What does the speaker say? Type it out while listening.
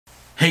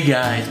Hey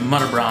guys,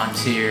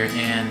 Mutterbronze here,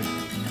 and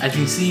as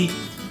you can see,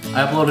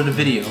 I uploaded a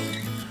video.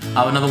 I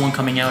have another one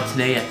coming out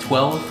today at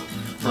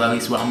 12, or at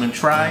least what I'm going to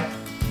try.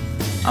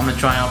 I'm going to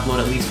try and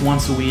upload at least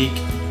once a week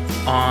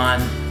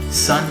on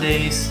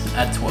Sundays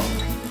at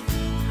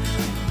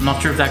 12. I'm not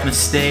sure if that's going to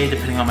stay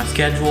depending on my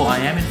schedule. I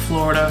am in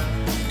Florida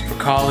for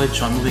college,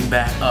 so I'm moving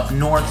back up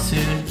north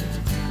soon.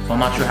 So I'm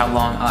not sure how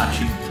long I'll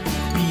actually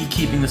be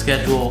keeping the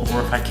schedule, or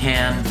if I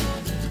can.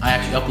 I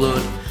actually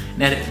upload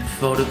and edit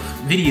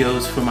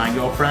videos for my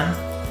girlfriend.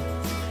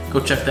 Go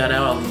check that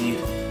out. I'll leave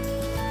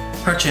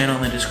her channel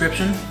in the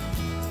description.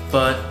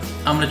 But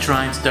I'm gonna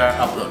try and start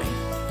uploading.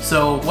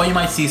 So what you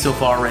might see so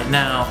far right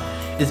now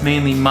is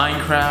mainly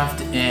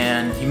Minecraft,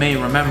 and you may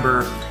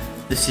remember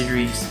the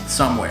series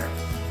somewhere.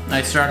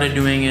 I started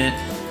doing it.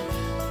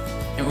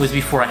 It was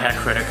before I had a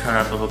credit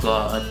card, blah blah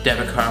blah, a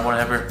debit card,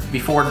 whatever.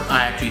 Before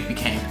I actually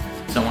became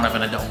somewhat of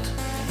an adult.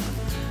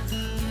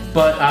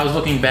 But I was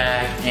looking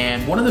back,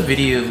 and one of the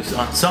videos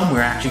on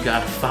somewhere actually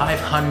got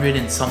 500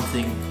 and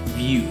something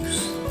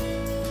views.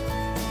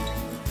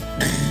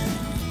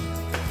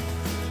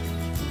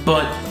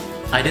 But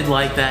I did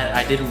like that.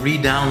 I did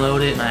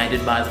re-download it, and I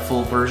did buy the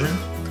full version.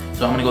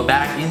 So I'm gonna go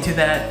back into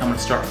that. I'm gonna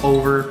start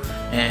over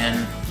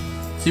and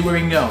see where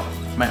we can go.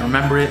 Might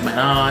remember it, might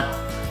not,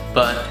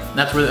 but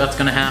that's where that's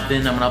gonna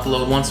happen. I'm gonna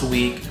upload once a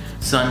week,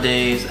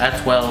 Sundays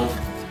at 12.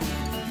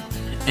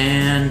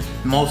 And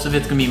most of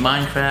it's gonna be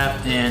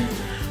Minecraft and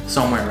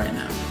somewhere right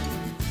now.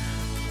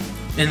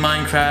 In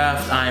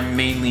Minecraft, I'm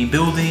mainly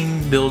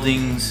building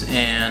buildings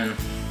and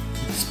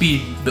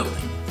speed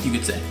building, you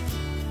could say.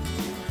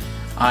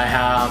 I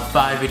have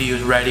 5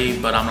 videos ready,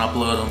 but I'm gonna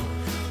upload them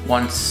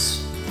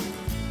once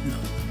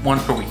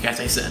per week, as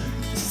I said.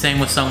 Same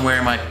with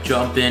somewhere, I might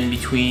jump in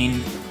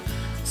between,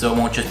 so it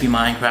won't just be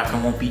Minecraft,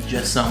 it won't be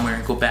just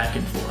somewhere, go back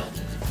and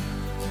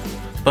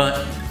forth.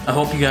 But I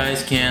hope you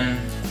guys can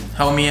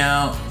help me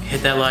out,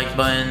 hit that like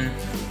button,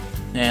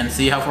 and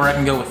see how far I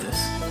can go with this.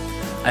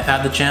 I've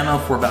had the channel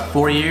for about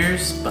 4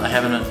 years, but I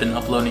haven't been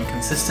uploading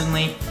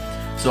consistently,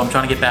 so I'm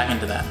trying to get back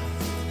into that.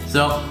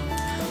 So,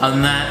 other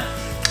than that,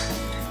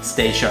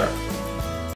 stay sharp.